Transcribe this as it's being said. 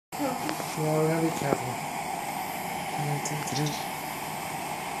Yeah, we're gonna be careful.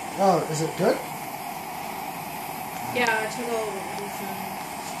 Oh, is it good? Yeah, I took a little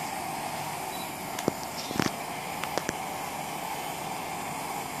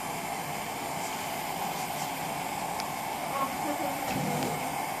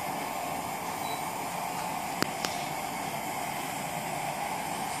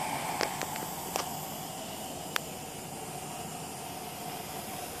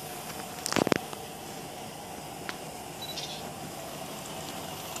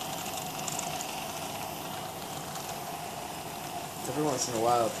Every once in a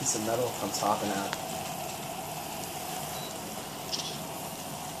while, a piece of metal comes hopping out.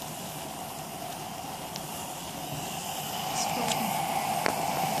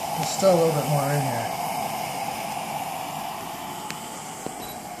 There's still a little bit more in here.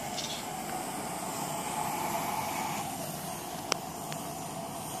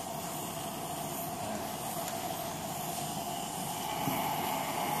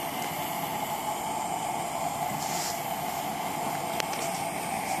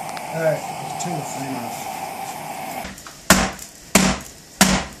 Alright, let's turn the flame off.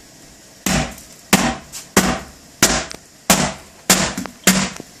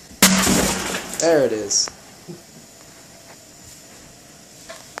 There it is.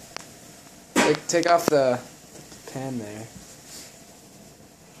 Take off the pan there.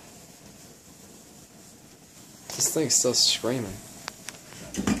 This thing's still screaming.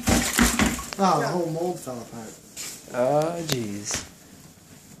 Oh, the whole mold fell apart. Oh, jeez.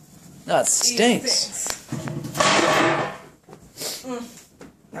 That stinks.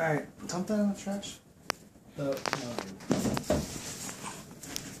 Alright, dump that in the trash. No.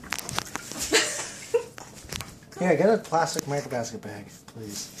 Yeah, get a plastic market basket bag,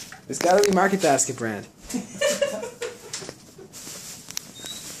 please. It's gotta be Market Basket brand.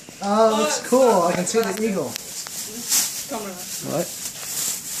 Oh, looks cool. I can see the eagle. What?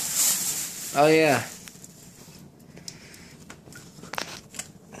 Oh, yeah.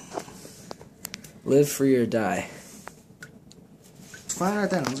 Live free or die. It's fine right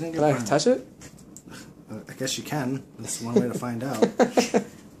then. I was gonna get Can I burned. touch it? I guess you can. That's one way to find out.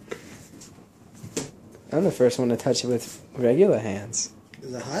 I'm the first one to touch it with regular hands.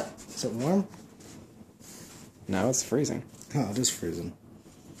 Is it hot? Is it warm? No, it's freezing. Oh, it is freezing.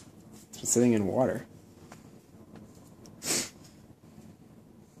 It's sitting in water.